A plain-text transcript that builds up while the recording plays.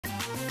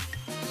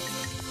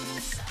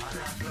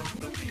from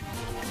the people.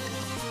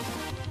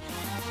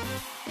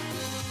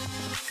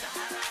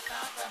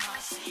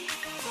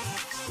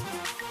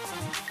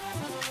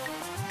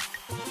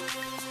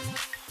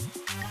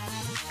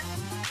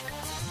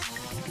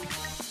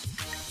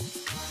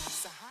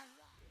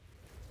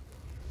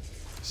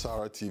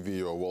 SaharaTV,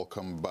 you're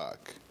welcome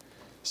back.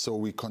 So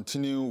we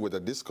continue with a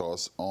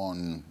discourse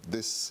on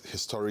this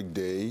historic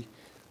day,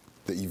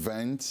 the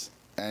events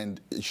and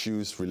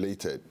issues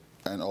related,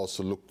 and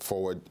also look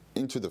forward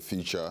into the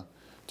future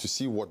to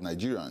see what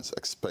Nigerians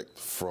expect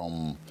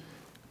from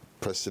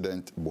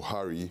President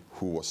Buhari,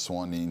 who was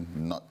sworn in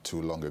not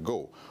too long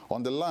ago.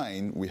 On the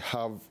line, we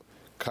have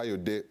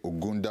Kayode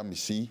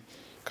Ogundamisi.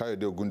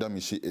 Kayode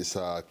Ogundamisi is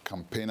a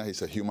campaigner.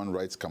 He's a human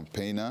rights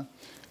campaigner.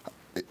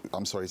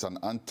 I'm sorry, he's an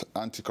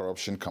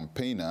anti-corruption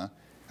campaigner,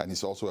 and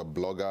he's also a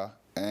blogger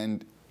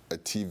and a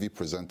TV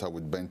presenter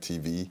with Ben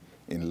TV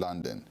in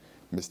London.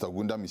 Mr.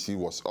 Ogundamisi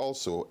was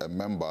also a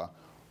member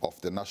of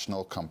the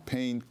National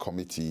Campaign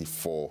Committee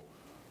for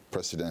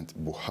President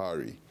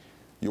Buhari.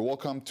 You're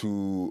welcome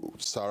to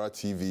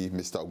SaharaTV,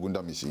 Mr.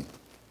 Ogundamisi.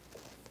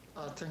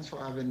 Thanks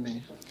for having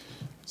me.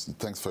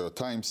 Thanks for your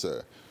time,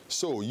 sir.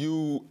 So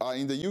you are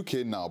in the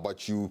UK now,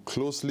 but you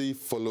closely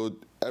followed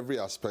every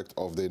aspect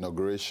of the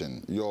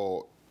inauguration.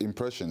 Your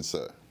impression,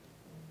 sir?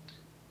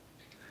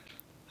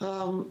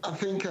 I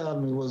think it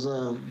was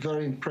a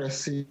very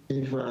impressive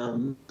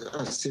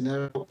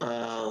scenario.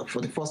 For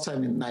the first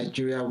time in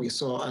Nigeria, we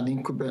saw an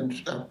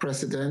incumbent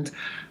president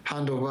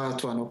hand over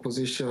to an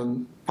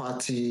opposition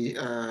party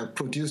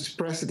produced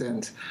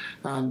president,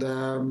 and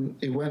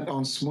it went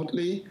on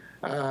smoothly.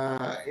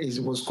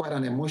 It was quite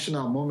an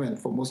emotional moment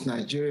for most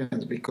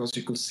Nigerians because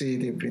you could see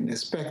they've been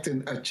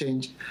expecting a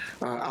change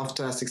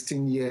after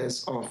 16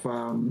 years of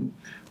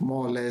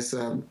more or less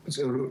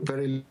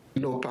very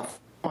low performance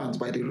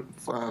by the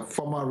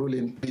former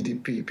ruling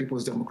PDP,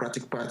 People's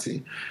Democratic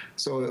Party.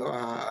 So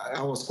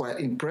I was quite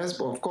impressed,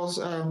 but of course,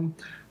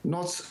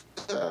 not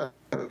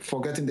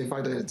forgetting the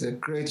fact that it's a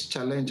great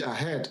challenge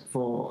ahead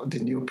for the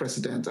new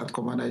president and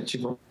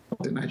commander-in-chief of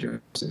the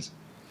Nigerian forces.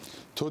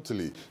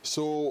 Totally.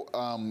 So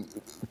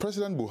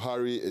President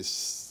Buhari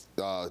is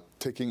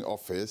taking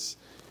office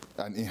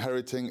and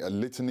inheriting a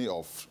litany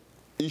of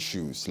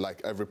issues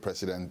like every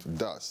president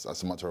does,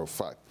 as a matter of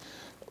fact.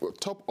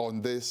 Top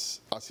on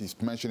this, as he's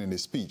mentioned in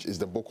his speech, is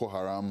the Boko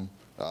Haram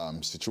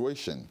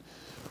situation.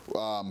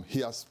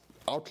 He has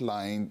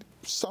outlined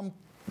something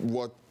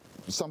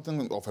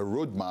of a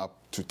roadmap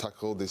to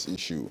tackle this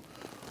issue.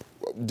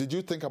 Did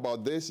you think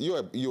about this?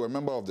 You're a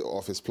member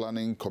of his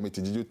planning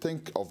committee. Did you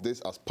think of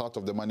this as part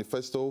of the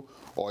manifesto,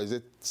 or is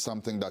it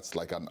something that's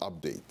like an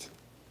update?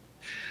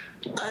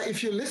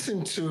 If you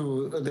listen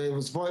to, there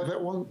was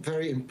one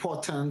very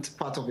important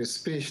part of his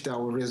speech that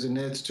will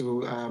resonate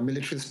to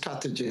military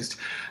strategists,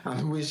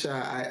 which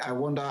I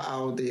wonder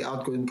how the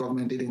outgoing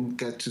government didn't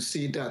get to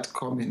see that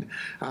coming.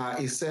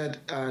 He said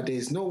there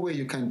is no way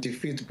you can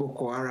defeat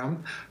Boko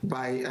Haram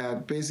by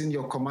basing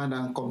your command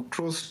and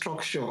control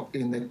structure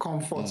in the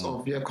comforts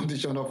of your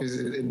condition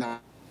offices in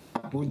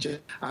Abuja,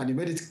 and he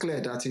made it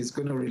clear that he's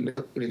going to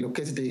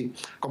relocate the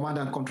command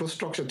and control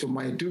structure to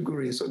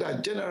Maiduguri so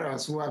that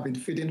generals who have been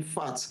feeding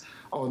fat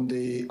on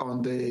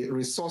the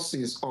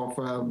resources of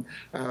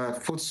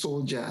foot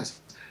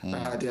soldiers,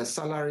 their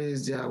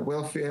salaries, their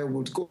welfare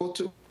would go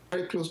to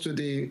very close to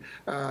the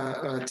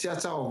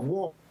theater of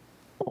war,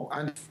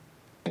 and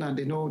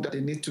they know that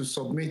they need to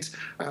submit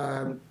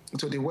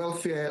to the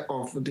welfare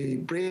of the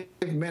brave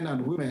men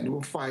and women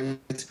who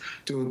fight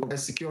to provide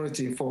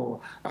security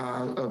for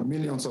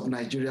millions of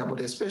Nigeria,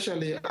 but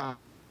especially our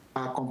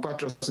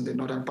compatriots in the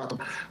northern part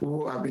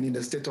who have been in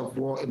the state of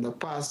war in the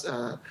past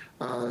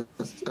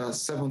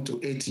 7 to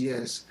 8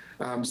 years.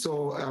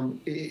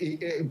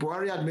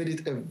 Buhari had made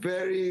it a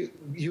very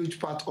huge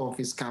part of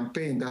his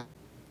campaign that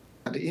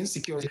the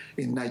insecurity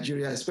in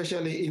Nigeria,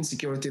 especially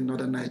insecurity in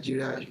northern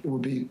Nigeria, will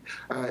be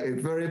a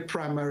very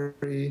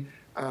primary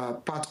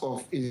part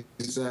of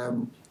his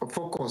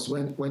focus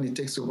when he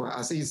takes over,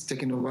 as he's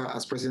taking over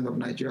as president of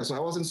Nigeria. So I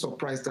wasn't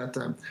surprised that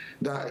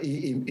that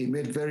he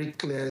made very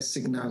clear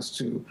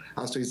signals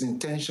as to his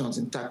intentions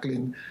in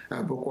tackling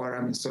Boko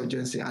Haram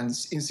insurgency and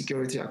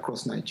insecurity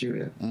across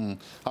Nigeria.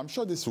 I'm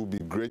sure this will be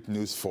great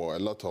news for a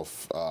lot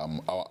of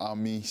our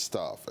army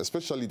staff,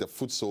 especially the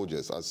foot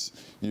soldiers, as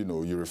you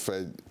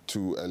referred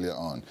to earlier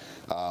on.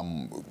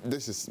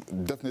 This is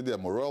definitely a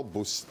morale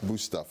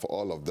booster for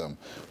all of them.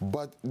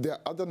 But there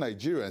are other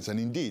Nigerians, and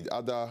indeed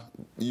other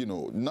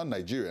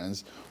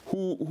non-Nigerians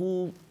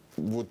who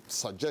would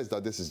suggest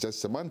that this is just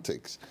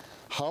semantics.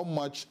 How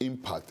much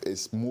impact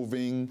is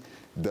moving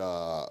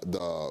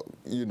the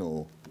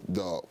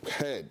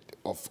head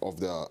of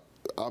the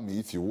army,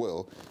 if you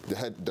will, the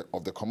head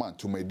of the command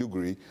to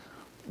Maiduguri?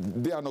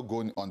 They are not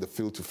going on the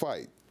field to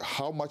fight.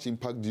 How much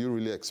impact do you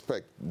really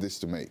expect this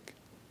to make?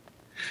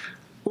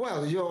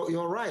 Well,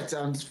 you're right,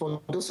 and for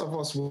those of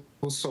us who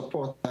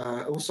supported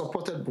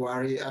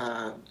Buhari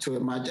to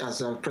emerge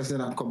as a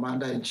president and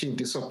commander in chief,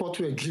 the support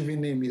we're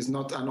giving him is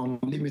not an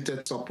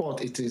unlimited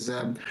support. It is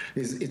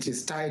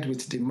tied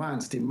with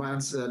demands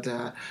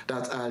that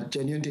are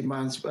genuine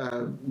demands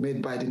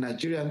made by the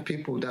Nigerian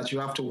people. That you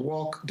have to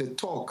walk the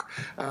talk.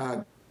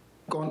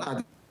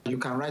 You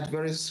can write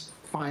very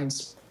fine.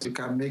 You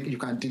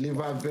can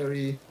deliver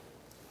very.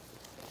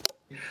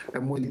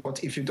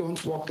 But if you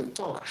don't walk the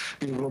talk,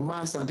 the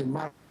romance and the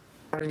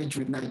marriage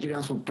with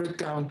Nigerians will break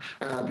down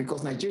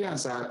because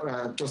Nigerians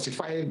are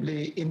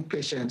justifiably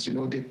impatient. You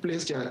know, they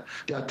placed their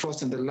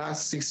trust in the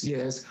last 6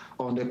 years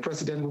on the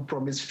president who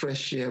promised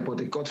fresh air, but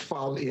they got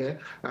foul air,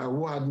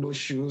 who had no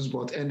shoes,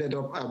 but ended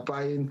up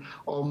buying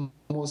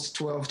almost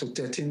 12 to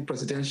 13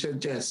 presidential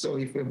jets. So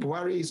if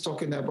Buhari is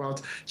talking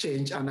about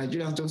change and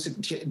Nigerians don't see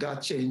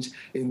that change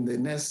in the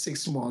next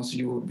 6 months,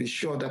 you will be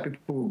sure that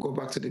people will go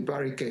back to the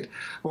barricade.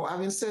 Well,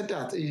 having said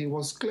that, it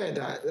was clear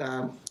that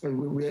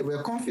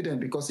we're confident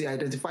because he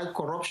identified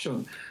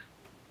corruption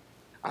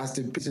as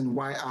the reason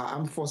why our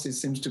armed forces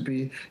seems to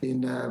be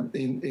in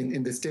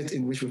the state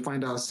in which we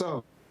find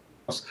ourselves.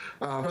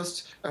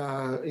 First,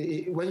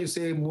 when you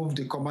say move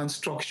the command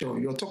structure,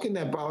 you're talking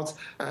about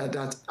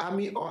that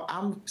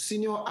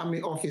senior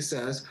army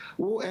officers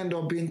who end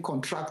up being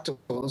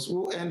contractors,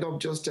 who end up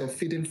just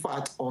feeding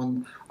fat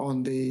on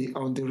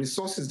the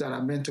resources that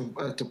are meant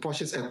to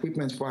purchase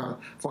equipment for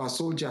our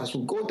soldiers,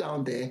 will go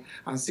down there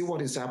and see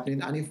what is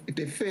happening, and if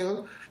they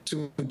fail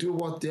to do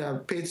what they are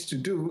paid to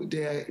do,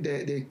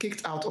 they're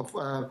kicked out of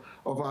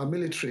our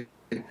military.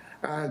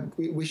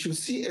 We should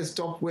see a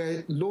stop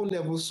where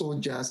low-level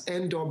soldiers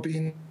end up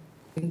being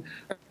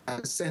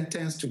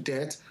sentenced to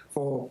death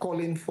for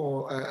calling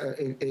for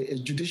a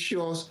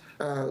judicious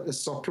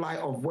supply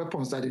of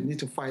weapons that they need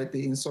to fight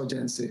the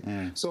insurgency.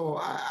 So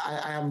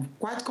I am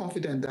quite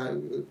confident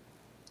that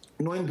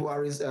knowing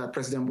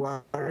President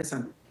Buhari's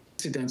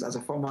antecedents as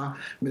a former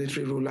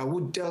military ruler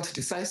who dealt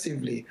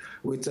decisively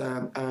with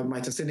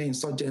Maitasene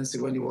insurgency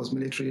when he was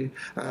military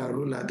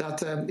ruler,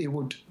 that he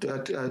would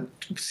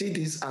see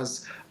this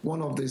as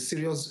one of the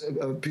serious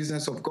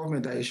business of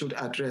government that he should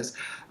address.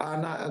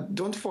 And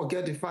don't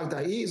forget the fact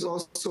that he is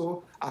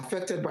also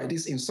affected by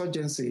this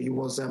insurgency. He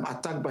was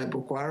attacked by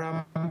Boko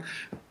Haram.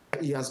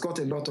 He has got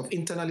a lot of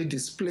internally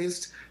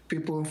displaced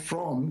people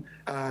from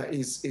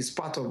his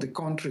part of the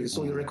country.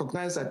 So you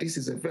recognize that this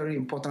is a very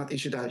important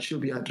issue that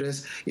should be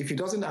addressed. If he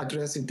doesn't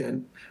address it,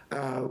 then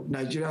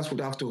Nigerians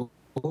would have to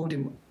hold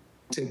him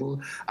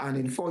table, and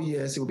in 4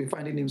 years he will be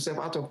finding himself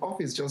out of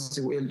office, just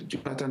the way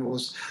Jonathan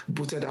was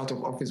booted out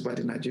of office by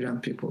the Nigerian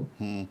people.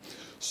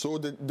 So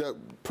the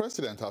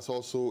president has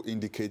also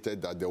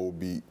indicated that there will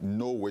be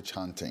no witch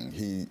hunting.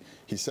 He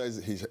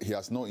says he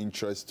has no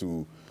interest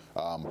to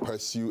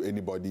pursue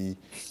anybody,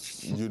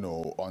 you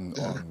know, on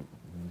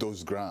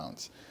those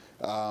grounds.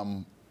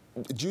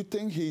 Do you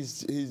think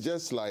he's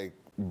just like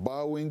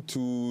bowing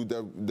to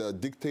the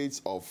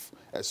dictates of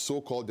a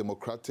so-called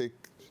democratic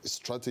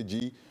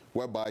strategy,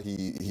 whereby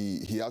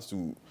he has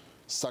to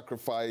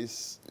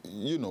sacrifice,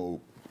 you know,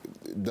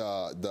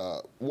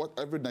 what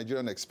every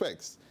Nigerian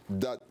expects,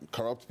 that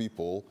corrupt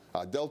people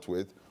are dealt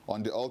with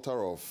on the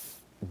altar of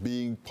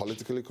being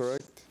politically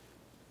correct?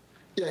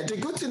 Yeah, the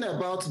good thing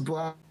about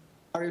Buhari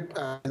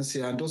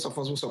and those of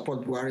us who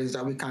support Buhari is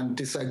that we can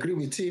disagree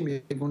with him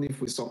even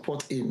if we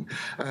support him.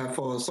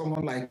 For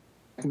someone like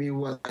me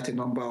who has had a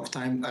number of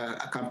time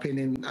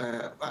campaigning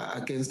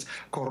against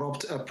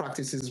corrupt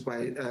practices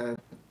by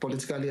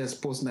politically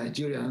exposed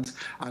Nigerians,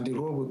 and the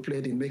role we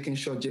played in making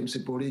sure James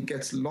Ibori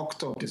gets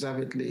locked up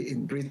deservedly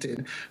in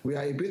Britain, we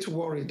are a bit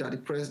worried that the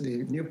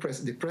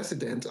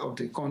president of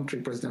the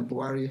country, President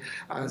Buhari,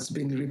 has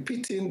been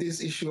repeating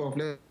this issue of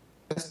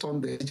let's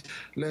turn the page,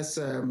 let's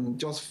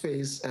just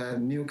face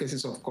new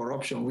cases of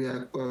corruption. We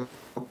are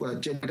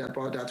genuine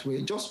about that.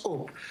 We just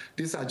hope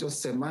these are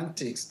just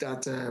semantics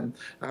that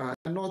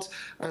not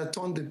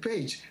turn the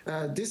page.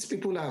 These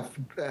people have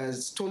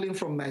stolen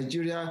from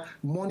Nigeria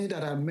money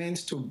that are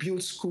meant to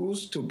build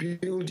schools, to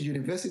build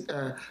universities,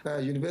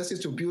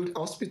 to build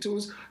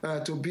hospitals,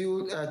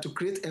 to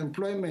create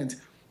employment.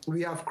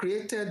 We have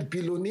created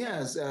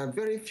billionaires.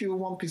 Very few,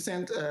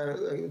 1%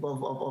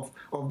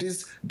 of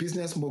these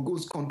business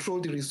moguls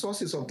control the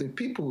resources of the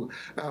people.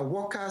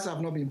 Workers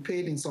have not been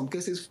paid in some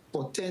cases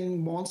for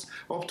 10 months,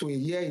 up to a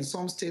year in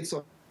some states.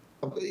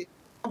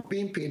 Not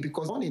being paid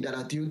because money that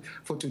are due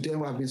for today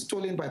have been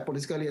stolen by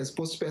politically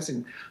exposed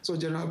person. So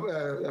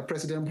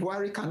President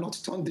Buhari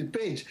cannot turn the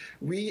page.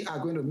 We are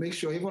going to make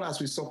sure, even as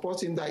we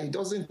support him, that he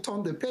doesn't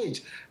turn the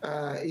page.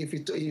 If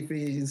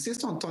he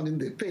insists on turning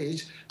the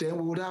page, then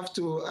we would have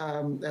to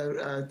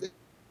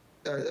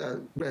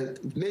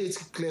lay it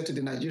clear to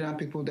the Nigerian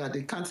people that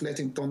they can't let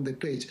him turn the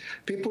page.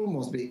 People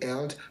must be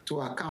held to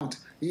account.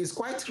 He is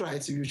quite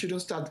right. You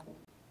shouldn't start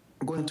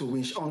going to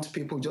witch hunt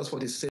people just for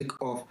the sake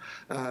of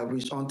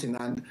witch hunting.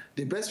 And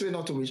the best way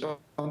not to witch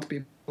hunt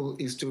people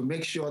is to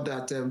make sure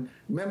that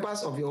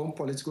members of your own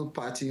political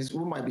parties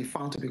who might be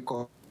found to be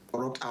corrupt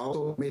corrupt are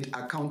also made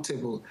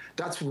accountable.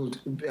 That would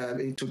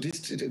to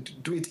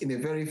do it in a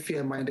very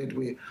fair-minded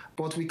way.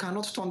 But we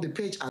cannot turn the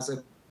page as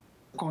a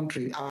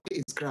country.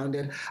 It's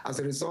grounded as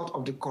a result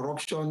of the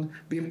corruption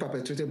being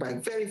perpetrated by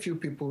very few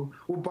people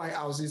who buy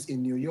houses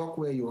in New York,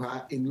 where you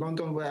are, in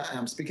London, where I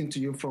am speaking to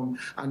you from,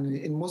 and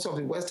in most of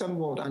the Western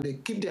world, and they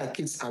keep their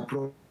kids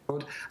abroad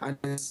and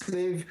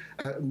enslave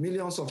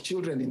millions of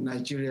children in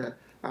Nigeria.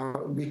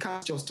 We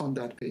can't just turn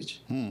that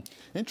page.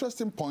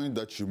 Interesting point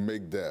that you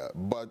make there,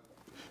 but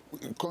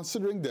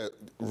considering the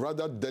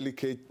rather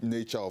delicate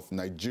nature of the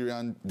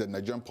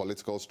Nigerian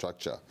political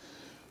structure,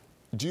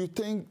 do you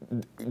think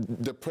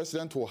the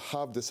president will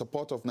have the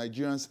support of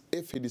Nigerians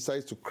if he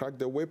decides to crack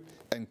the whip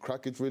and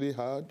crack it really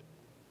hard?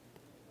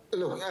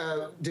 Look,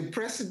 the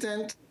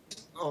president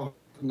of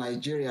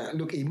Nigeria,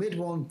 look, he made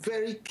one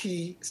very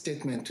key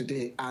statement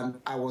today, and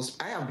I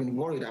have been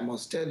worried, I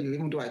must tell you,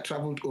 even though I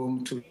traveled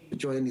home to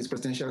join his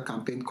presidential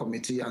campaign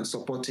committee and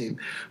support him,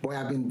 but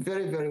I've been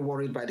very, very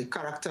worried by the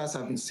characters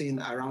I've been seeing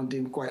around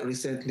him quite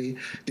recently,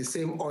 the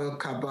same oil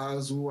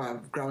cabals who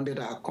have grounded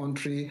our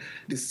country,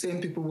 the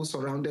same people who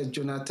surrounded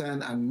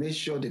Jonathan and made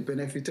sure they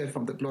benefited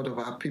from the blood of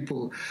our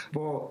people.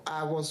 But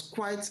I was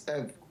quite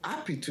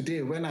happy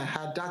today when I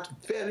had that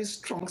very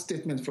strong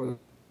statement from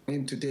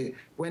him today,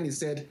 when he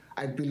said,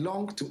 I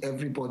belong to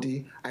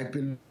everybody, I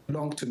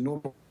belong to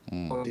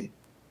nobody.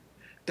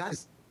 That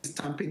is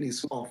stamping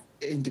his of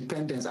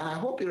independence, and I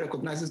hope he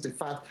recognizes the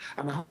fact,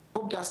 and I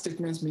hope that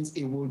statement means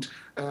he would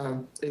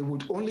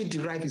only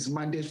derive his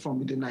mandate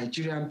from the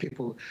Nigerian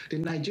people. The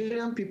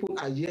Nigerian people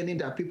are yearning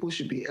that people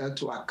should be held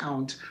to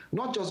account,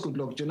 not just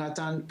Goodluck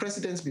Jonathan,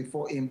 presidents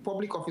before him,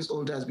 public office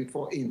holders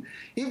before him.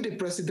 If the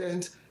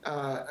president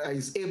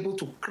is able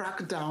to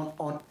crack down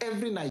on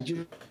every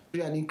Nigerian,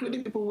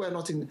 including people who are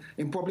not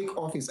in public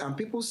office, and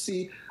people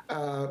see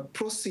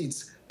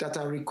proceeds that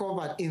are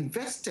recovered,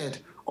 invested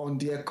on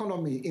the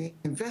economy,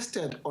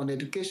 invested on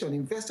education,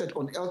 invested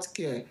on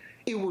healthcare,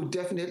 it will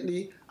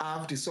definitely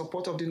have the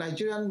support of the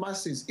Nigerian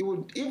masses. It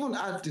will even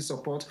have the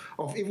support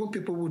of even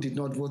people who did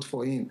not vote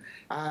for him.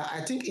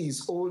 I think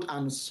he's old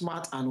and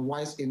smart and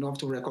wise enough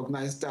to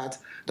recognize that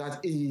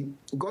he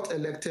got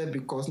elected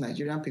because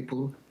Nigerian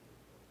people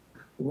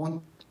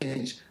want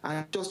change,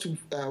 and just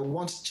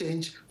want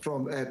change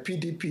from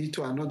PDP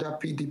to another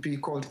PDP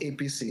called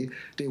APC.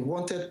 They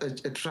wanted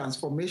a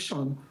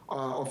transformation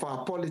of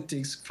our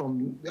politics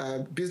from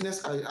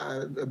business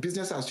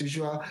as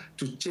usual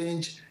to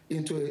change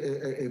into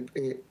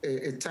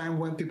a time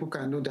when people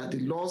can know that the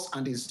laws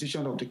and the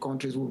institutions of the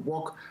countries will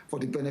work for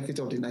the benefit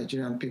of the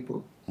Nigerian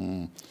people.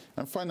 And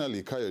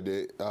finally,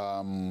 Kayode,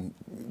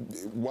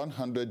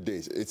 100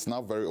 days, it's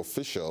now very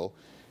official.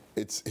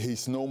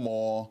 He's no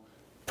more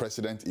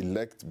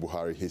President-elect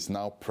Buhari. He's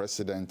now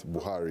President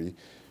Buhari,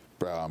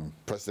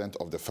 President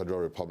of the Federal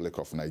Republic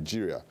of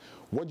Nigeria.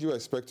 What do you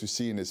expect to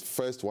see in his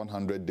first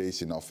 100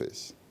 days in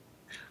office?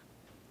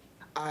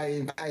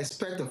 I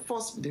expect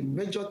the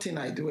major thing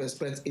I do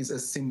expect is a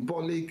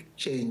symbolic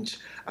change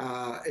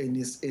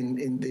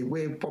in the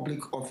way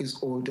public office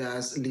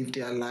holders live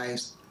their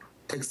lives.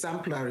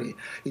 Exemplary.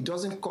 It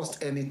doesn't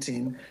cost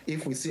anything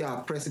if we see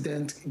our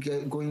president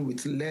going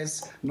with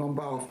less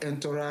number of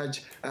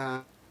entourage,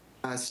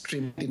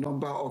 stream the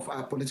number of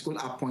political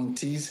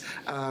appointees,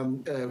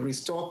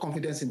 restore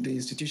confidence in the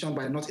institution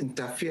by not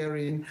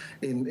interfering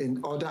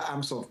in other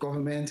arms of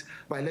government,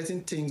 by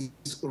letting things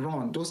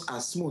run. Those are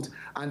smooth.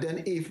 And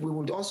then if we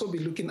would also be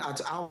looking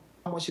at how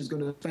much he's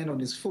going to spend on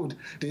his food.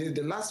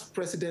 The last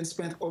president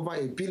spent over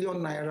 $1 billion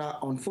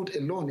naira on food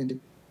alone in the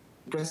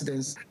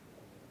presidency.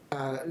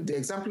 The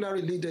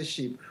exemplary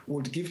leadership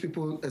would give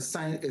people a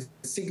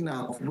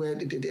signal of where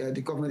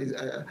the government is,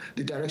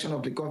 the direction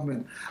of the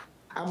government.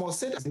 I must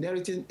say that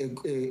inheriting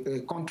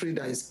a country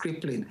that is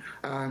crippling,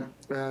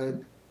 a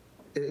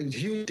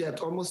huge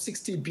debt, almost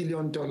 $60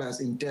 billion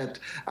in debt,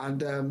 and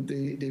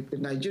the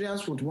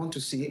Nigerians would want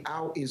to see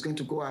how he's going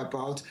to go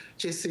about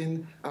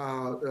chasing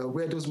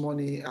where those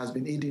money has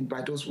been hidden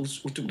by those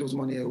who took those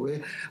money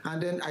away,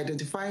 and then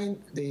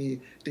identifying the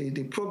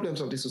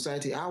problems of the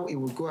society, how he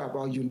will go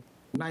about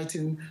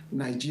uniting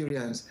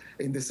Nigerians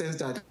in the sense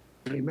that,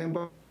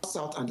 remember,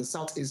 South and the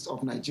southeast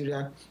of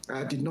Nigeria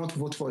did not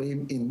vote for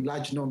him in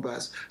large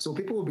numbers. So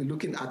people will be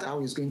looking at how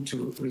he's going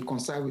to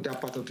reconcile with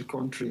that part of the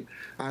country.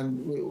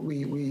 And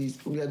we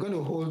are going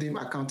to hold him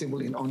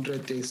accountable in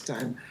 100 days'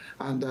 time.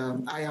 And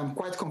I am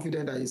quite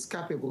confident that he's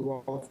capable.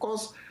 Well, of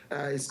course,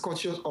 it's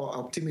cautious or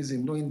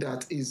optimism, knowing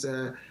that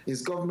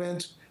his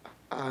government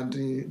and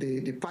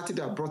the party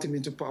that brought him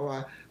into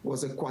power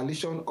was a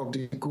coalition of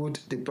the good,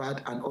 the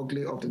bad, and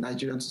ugly of the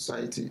Nigerian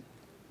society.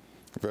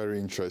 Very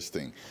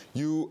interesting.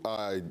 You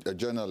are a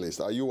journalist.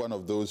 Are you one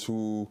of those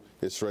who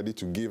is ready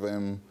to give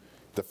him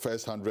the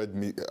first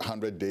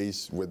 100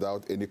 days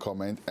without any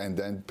comment and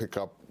then pick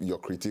up your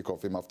critique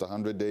of him after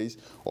 100 days?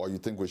 Or you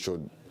think he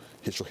should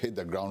hit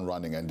the ground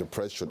running and the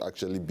press should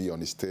actually be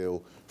on his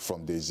tail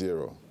from day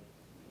zero?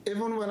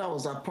 even when I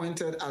was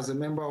appointed as a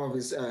member of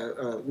his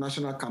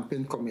National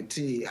Campaign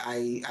Committee,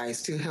 I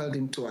still held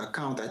him to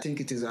account. I think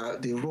it is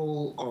the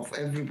role of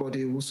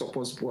everybody who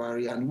supports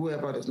Buhari and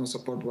whoever does not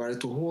support Buhari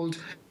to hold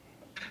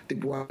the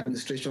Buhari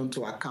administration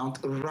to account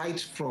right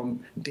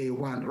from day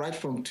one, right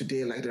from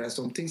today. Like, there are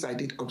some things I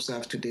did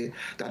observe today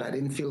that I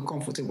didn't feel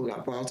comfortable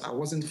about. I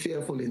wasn't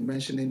fearful in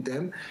mentioning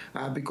them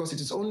because it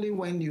is only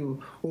when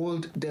you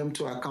hold them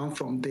to account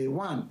from day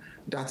one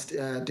that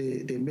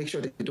they make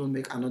sure they don't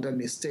make another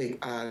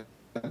mistake.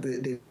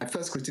 The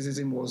first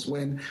criticism was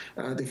when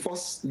the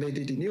first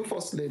lady, the new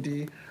first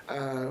lady,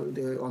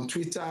 on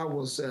Twitter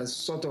was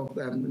sort of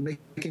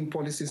making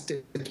policy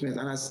statements,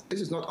 and as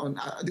this is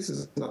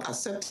not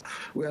acceptable.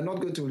 We are not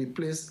going to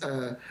replace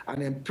an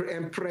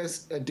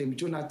Empress Dame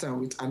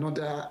Jonathan with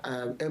another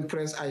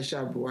Empress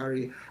Aisha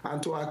Buhari.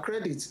 And to our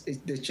credit,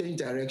 they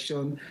changed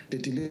direction. They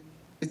deleted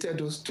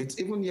those tweets.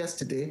 Even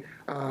yesterday,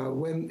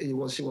 when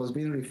she was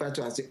being referred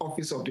to as the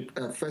office of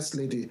the First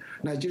Lady,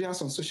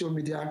 Nigerians on social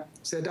media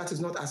said that is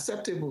not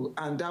acceptable,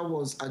 and that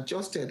was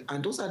adjusted.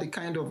 And those are the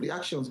kind of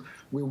reactions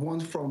we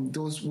want from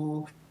those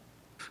who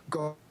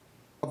govern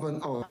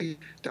our,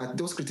 that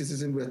those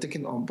criticisms were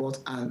taken on board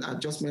and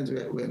adjustments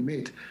were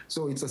made.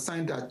 So it's a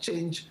sign that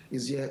change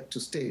is here to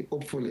stay,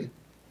 hopefully.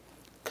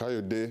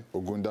 Kayode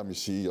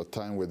Ogundamisi, your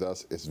time with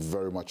us is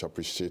very much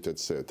appreciated,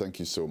 sir. Thank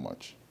you so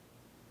much.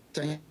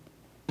 Thank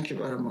you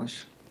very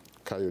much.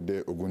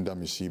 Kayode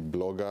Ogundamisi,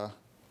 blogger,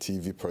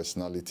 TV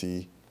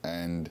personality,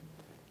 and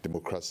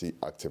democracy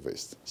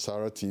activist.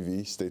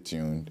 SaharaTV, stay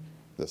tuned.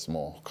 There's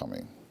more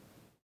coming.